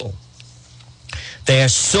people. They are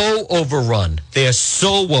so overrun. They are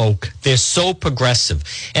so woke. They're so progressive.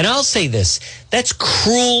 And I'll say this, that's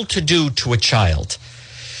cruel to do to a child.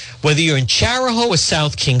 Whether you're in Charahoe or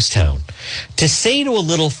South Kingstown, to say to a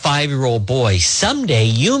little 5-year-old boy, someday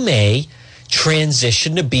you may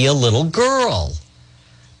transition to be a little girl.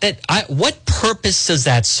 What purpose does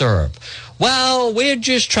that serve? Well, we're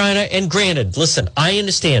just trying to, and granted, listen, I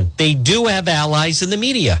understand. They do have allies in the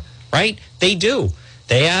media, right? They do.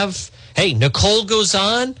 They have, hey, Nicole goes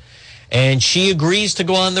on and she agrees to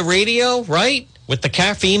go on the radio, right? With the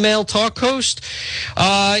female talk host.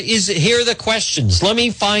 Here are the questions. Let me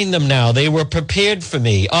find them now. They were prepared for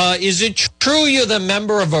me. Is it true you're the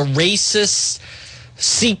member of a racist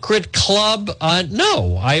secret club?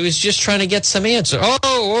 No, I was just trying to get some answer.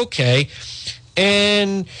 Oh, okay.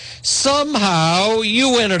 And somehow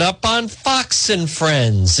you ended up on Fox and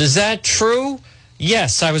Friends. Is that true?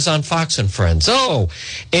 Yes, I was on Fox and Friends. Oh,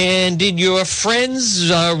 and did your friends,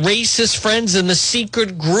 racist friends in the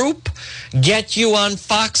secret group, get you on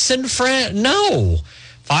Fox and Friends? No.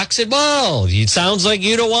 Fox said, well, it sounds like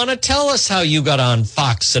you don't want to tell us how you got on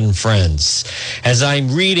Fox and Friends. As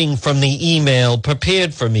I'm reading from the email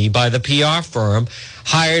prepared for me by the PR firm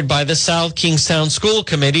hired by the South Kingstown School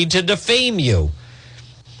Committee to defame you.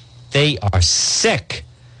 They are sick.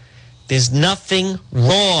 There's nothing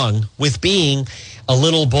wrong with being a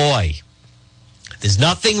little boy. There's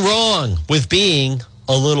nothing wrong with being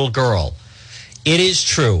a little girl. It is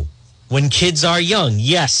true. When kids are young,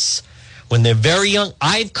 yes. When they're very young,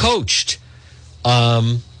 I've coached.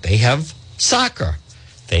 They have soccer.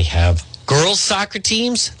 They have girls' soccer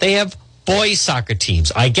teams. They have boys' soccer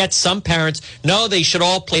teams. I get some parents, no, they should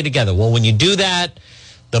all play together. Well, when you do that,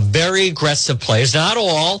 the very aggressive players, not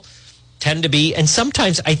all, tend to be, and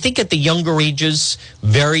sometimes I think at the younger ages,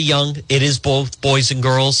 very young, it is both boys and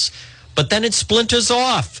girls, but then it splinters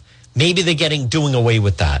off. Maybe they're doing away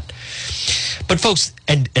with that. But folks,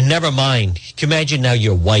 and never mind, can you imagine now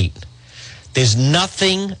you're white? There's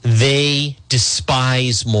nothing they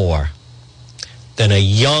despise more than a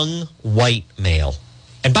young white male.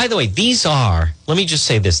 And by the way, let me just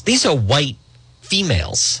say this, these are white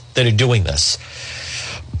females that are doing this.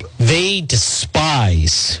 They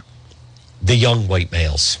despise the young white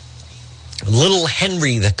males. little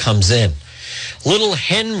Henry that comes in. Little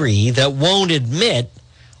Henry that won't admit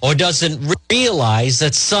or doesn't realize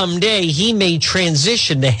that someday he may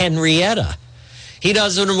transition to Henrietta. He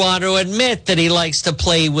doesn't want to admit that he likes to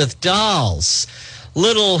play with dolls.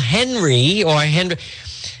 Little Henry or Henry,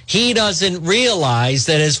 he doesn't realize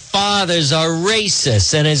that his fathers are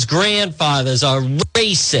racist and his grandfathers are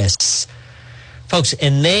racists. Folks,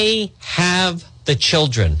 and they have the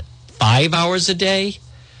children 5 hours a day.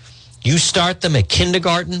 You start them at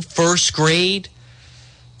kindergarten, first grade.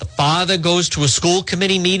 The father goes to a school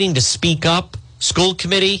committee meeting to speak up. School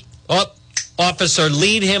committee, officer,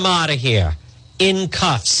 lead him out of here. In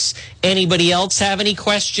cuffs. Anybody else have any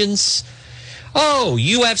questions? Oh,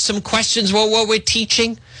 you have some questions about what we're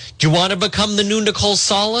teaching? Do you want to become the new Nicole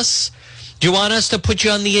Solis? Do you want us to put you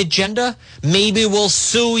on the agenda? Maybe we'll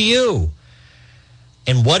sue you.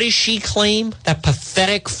 And what does she claim? That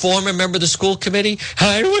pathetic former member of the school committee?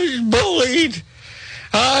 I was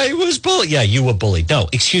bullied. Yeah, you were bullied. No,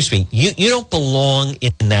 excuse me. You don't belong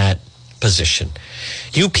in that position.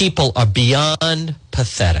 You people are beyond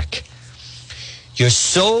pathetic. You're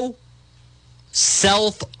so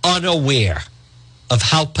self-unaware of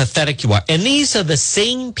how pathetic you are. And these are the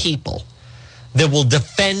same people that will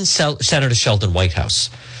defend Senator Sheldon Whitehouse.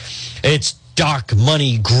 It's dark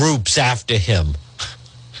money groups after him.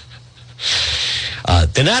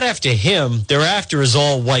 They're not after him. They're after his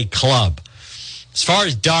all-white club. As far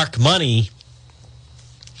as dark money,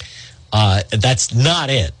 that's not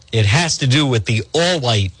it. It has to do with the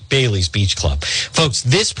all-white Bailey's Beach Club. Folks,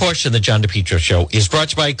 this portion of the John DePetro Show is brought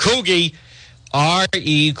to you by Coogie,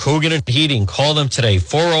 R.E. Coogan and Heating. Call them today,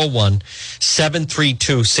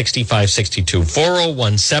 401-732-6562.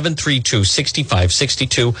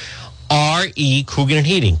 401-732-6562. R.E. Coogan and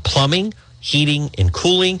Heating. Plumbing, heating, and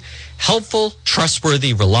cooling. Helpful,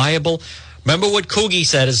 trustworthy, reliable. Remember what Coogie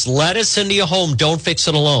said is, let us into your home. Don't fix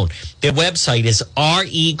it alone. Their website is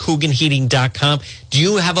recooganheating.com. Do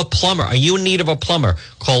you have a plumber? Are you in need of a plumber?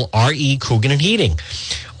 Call R.E. Coogan and Heating.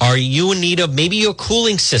 Are you in need of maybe your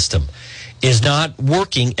cooling system is not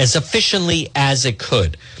working as efficiently as it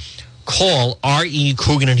could? Call R.E.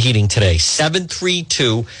 Coogan and Heating today,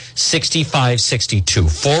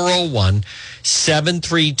 732-6562,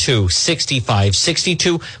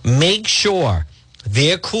 401-732-6562. Make sure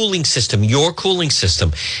their cooling system, your cooling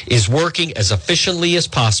system, is working as efficiently as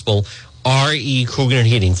possible. R.E. Coogan and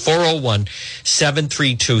Heating,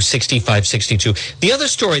 401-732-6562. The other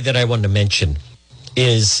story that I wanted to mention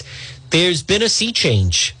is there's been a sea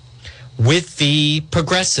change with the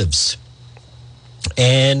progressives.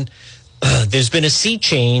 And there's been a sea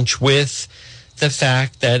change with the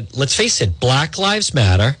fact that, let's face it, Black Lives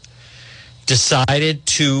Matter decided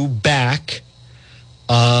to back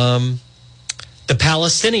the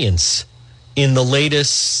Palestinians in the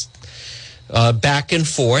latest back and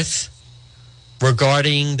forth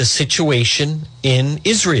regarding the situation in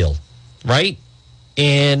Israel, right?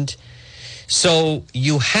 And so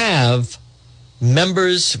you have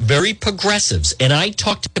members, very progressives, and I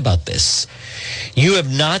talked about this. You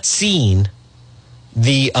have not seen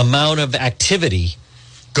the amount of activity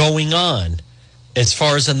going on as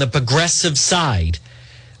far as on the progressive side.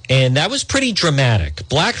 And that was pretty dramatic.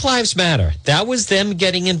 Black Lives Matter, that was them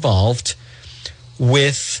getting involved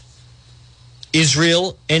with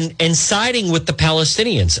Israel and siding with the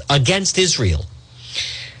Palestinians against Israel.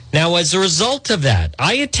 Now, as a result of that,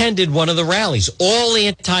 I attended one of the rallies, all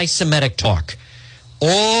anti-Semitic talk,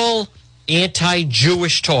 all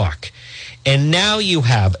anti-Jewish talk. And now you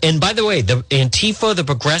have, and by the way, the Antifa, the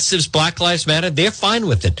progressives, Black Lives Matter, they're fine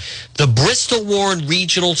with it. The Bristol Warren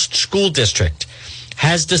Regional School District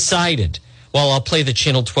has decided, well, I'll play the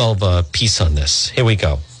Channel 12 piece on this. Here we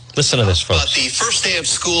go. Listen to this, folks. The first day of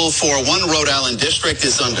school for one Rhode Island district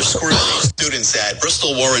is under scrutiny. Students at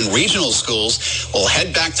Bristol Warren Regional Schools will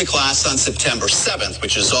head back to class on September 7th,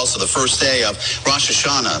 which is also the first day of Rosh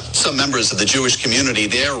Hashanah. Some members of the Jewish community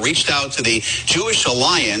there reached out to the Jewish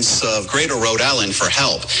Alliance of Greater Rhode Island for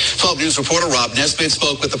help. 12 News reporter Rob Nesbitt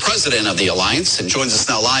spoke with the president of the Alliance and joins us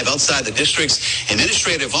now live outside the district's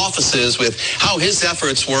administrative offices with how his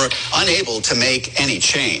efforts were unable to make any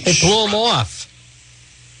change. It blew him off.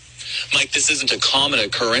 Mike, this isn't a common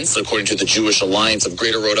occurrence. According to the Jewish Alliance of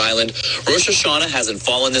Greater Rhode Island, Rosh Hashanah hasn't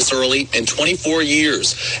fallen this early in 24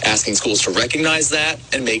 years, asking schools to recognize that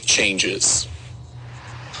and make changes.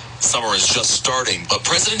 Summer is just starting, but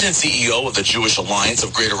President and CEO of the Jewish Alliance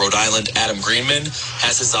of Greater Rhode Island, Adam Greenman,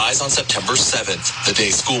 has his eyes on September 7th, the day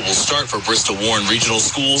school will start for Bristol Warren Regional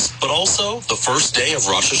Schools, but also the first day of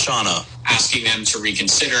Rosh Hashanah. Asking them to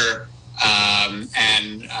reconsider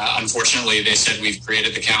Unfortunately, they said we've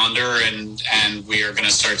created the calendar and we are going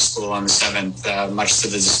to start school on the 7th, much to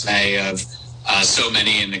the dismay of so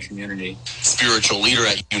many in the community. Spiritual leader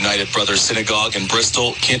at United Brothers Synagogue in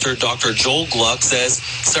Bristol, Cantor Dr. Joel Gluck says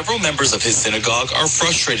several members of his synagogue are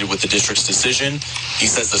frustrated with the district's decision. He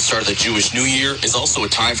says the start of the Jewish New Year is also a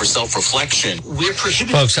time for self-reflection.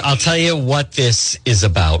 Folks, I'll tell you what this is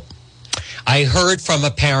about. I heard from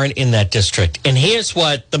a parent in that district, and here's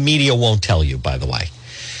what the media won't tell you, by the way.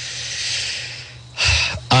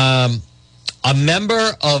 A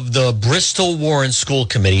member of the Bristol Warren School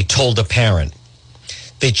Committee told a parent,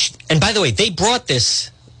 and by the way, they brought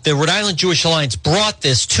this, the Rhode Island Jewish Alliance brought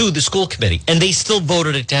this to the school committee, and they still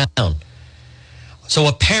voted it down. So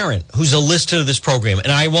a parent who's a listener to this program,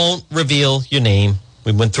 and I won't reveal your name,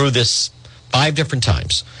 we went through this 5 different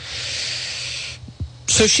times.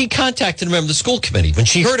 So she contacted a member of the school committee when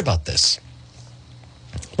she heard about this.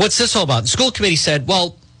 What's this all about? The school committee said,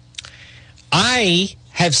 well, I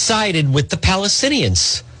have sided with the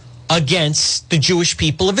Palestinians against the Jewish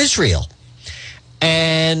people of Israel.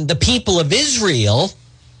 And the people of Israel,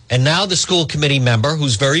 and now the school committee member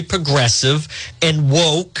who's very progressive and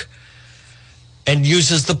woke and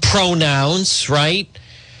uses the pronouns, right,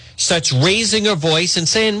 starts raising her voice and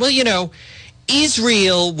saying, well, you know,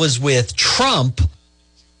 Israel was with Trump,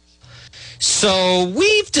 so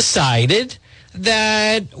we've decided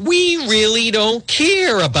that we really don't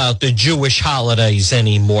care about the Jewish holidays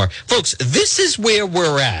anymore. Folks, this is where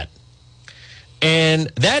we're at. And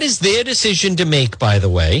that is their decision to make, by the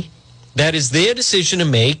way. That is their decision to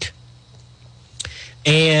make.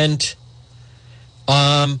 And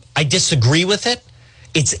I disagree with it.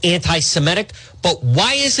 It's anti-Semitic. But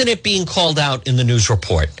why isn't it being called out in the news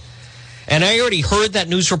report? And I already heard that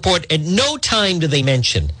news report. At no time do they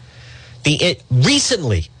mention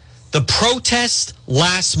recently, the protest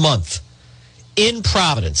last month in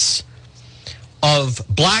Providence of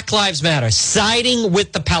Black Lives Matter siding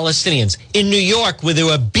with the Palestinians in New York where they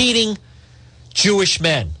were beating Jewish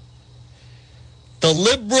men. The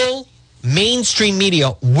liberal mainstream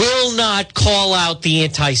media will not call out the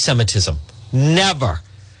anti-Semitism. Never.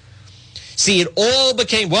 See, it all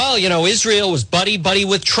became, well, you know, Israel was buddy-buddy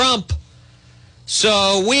with Trump.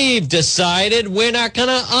 So we've decided we're not going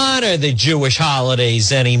to honor the Jewish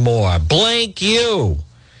holidays anymore. Blank you.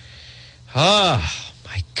 Oh,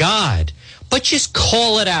 my God. But just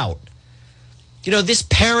call it out. You know, this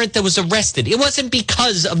parent that was arrested, it wasn't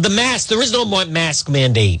because of the mask. There is no more mask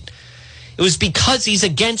mandate. It was because he's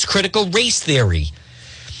against critical race theory.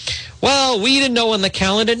 Well, we didn't know on the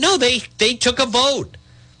calendar. No, they took a vote.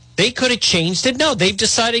 They could have changed it. No, they've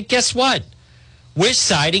decided, guess what? We're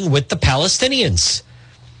siding with the Palestinians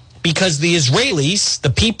because the Israelis, the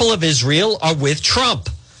people of Israel, are with Trump.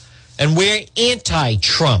 And we're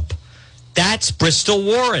anti-Trump. That's Bristol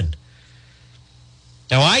Warren.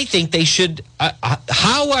 Now, I think they should.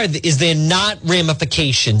 Is there not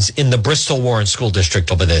ramifications in the Bristol Warren School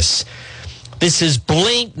District over this? This is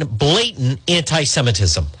blatant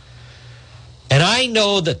anti-Semitism. And I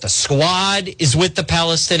know that the squad is with the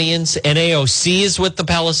Palestinians, and AOC is with the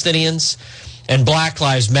Palestinians, and Black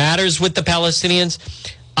Lives Matter is with the Palestinians.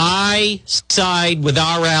 I side with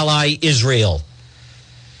our ally, Israel.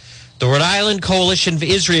 The Rhode Island Coalition for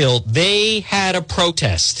Israel, they had a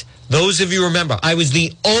protest. Those of you remember, I was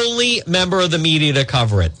the only member of the media to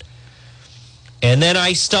cover it. And then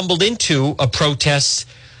I stumbled into a protest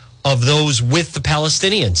of those with the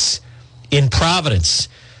Palestinians in Providence.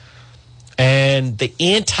 And the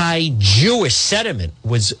anti-Jewish sentiment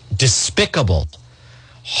was despicable,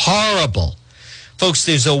 horrible. Folks,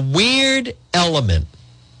 there's a weird element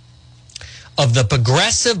of the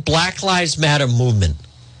progressive Black Lives Matter movement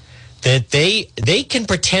that they can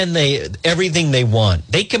pretend everything they want.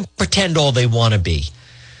 They can pretend all they want to be,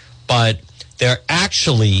 but they're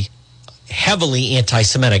actually heavily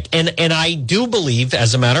anti-Semitic. And I do believe,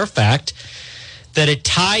 as a matter of fact, that it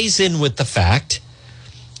ties in with the fact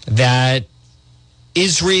that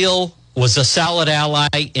Israel was a solid ally,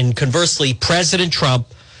 and conversely, President Trump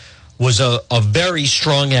was a very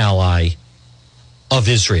strong ally of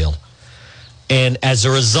Israel. And as a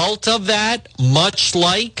result of that, much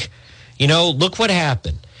like, you know, look what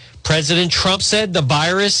happened. President Trump said the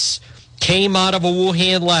virus came out of a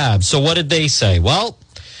Wuhan lab. So what did they say? Well,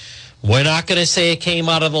 we're not going to say it came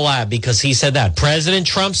out of the lab because he said that. President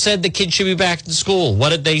Trump said the kids should be back in school. What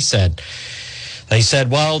did they say? They said,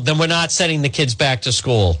 well, then we're not sending the kids back to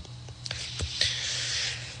school.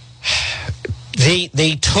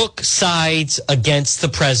 They took sides against the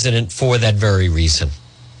president for that very reason.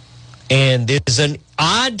 And there's an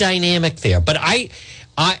odd dynamic there. But I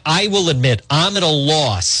will admit, I'm at a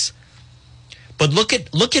loss But look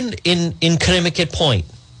in Connecticut Point,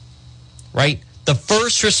 right? The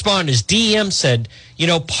first responders, DEM said,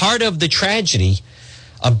 part of the tragedy,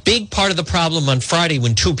 a big part of the problem on Friday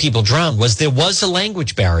when 2 people drowned was there was a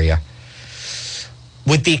language barrier.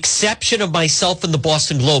 With the exception of myself and the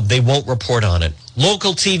Boston Globe, they won't report on it.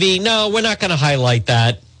 Local TV, no, we're not going to highlight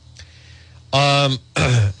that. The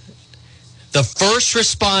first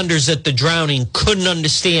responders at the drowning couldn't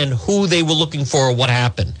understand who they were looking for or what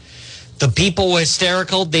happened. The people were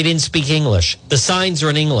hysterical. They didn't speak English. The signs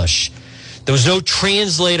are in English. There was no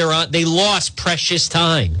translator on. They lost precious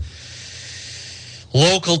time.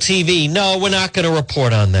 Local TV, no, we're not going to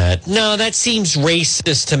report on that. No, that seems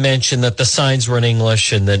racist to mention that the signs were in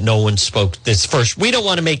English and that no one spoke this first. We don't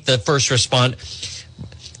want to make the first respond.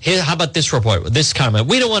 Here, how about this report, this comment?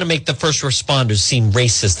 We don't want to make the first responders seem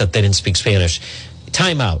racist that they didn't speak Spanish.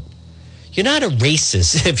 Time out. You're not a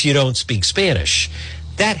racist if you don't speak Spanish.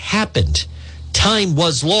 That happened. Time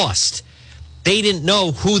was lost. They didn't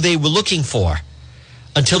know who they were looking for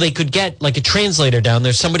until they could get like a translator down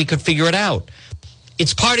there. Somebody could figure it out.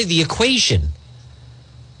 It's part of the equation.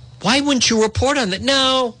 Why wouldn't you report on that?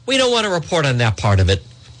 No, we don't want to report on that part of it.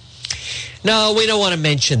 No, we don't want to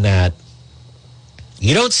mention that.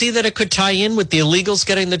 You don't see that it could tie in with the illegals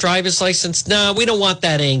getting the driver's license? No, we don't want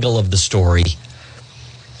that angle of the story.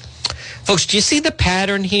 Folks, do you see the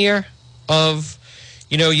pattern here of,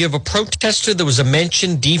 you have a protester, there was a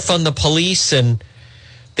mention, defund the police, and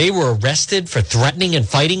they were arrested for threatening and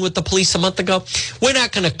fighting with the police a month ago? We're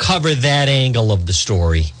not going to cover that angle of the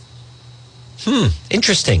story.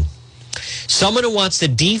 Interesting. Someone who wants to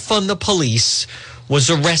defund the police was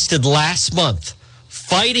arrested last month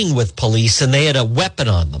fighting with police, and they had a weapon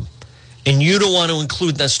on them. And you don't want to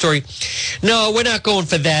include that story. No, we're not going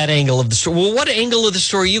for that angle of the story. Well, what angle of the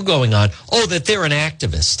story are you going on? Oh, that they're an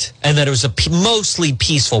activist and that it was a mostly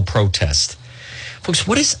peaceful protest. Folks,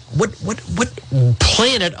 what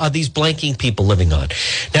planet are these blanking people living on?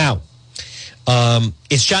 Now,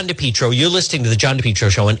 it's John DePetro. You're listening to the John DePetro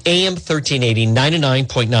Show on AM 1380,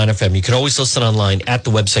 99.9 FM. You can always listen online at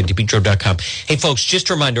the website, DePetro.com. Hey, folks, just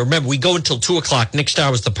a reminder. Remember, we go until 2 o'clock. Next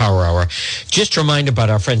hour is the Power Hour. Just a reminder about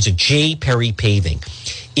our friends at J. Perry Paving.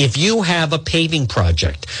 If you have a paving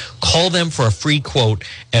project, call them for a free quote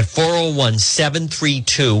at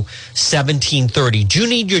 401-732-1730. Do you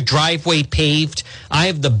need your driveway paved? I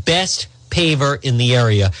have the best paver in the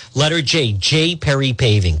area. Letter J, J. Perry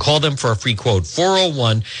Paving. Call them for a free quote,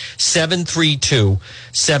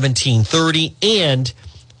 401-732-1730. And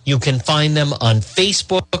you can find them on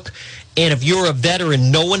Facebook. And if you're a veteran,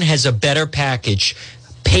 no one has a better package.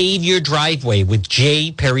 Pave your driveway with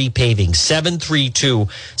J. Perry Paving, 732-1730,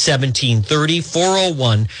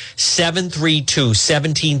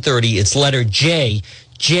 401-732-1730. It's letter J,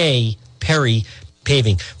 J. Perry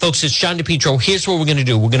Paving. Folks, it's John DePetro. Here's what we're going to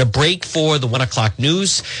do. We're going to break for the 1 o'clock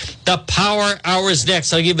news. The Power Hour is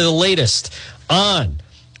next. I'll give you the latest on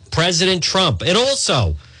President Trump and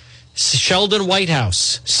also Sheldon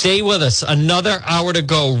Whitehouse. Stay with us. Another hour to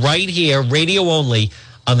go right here, radio only,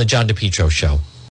 on the John DePetro Show.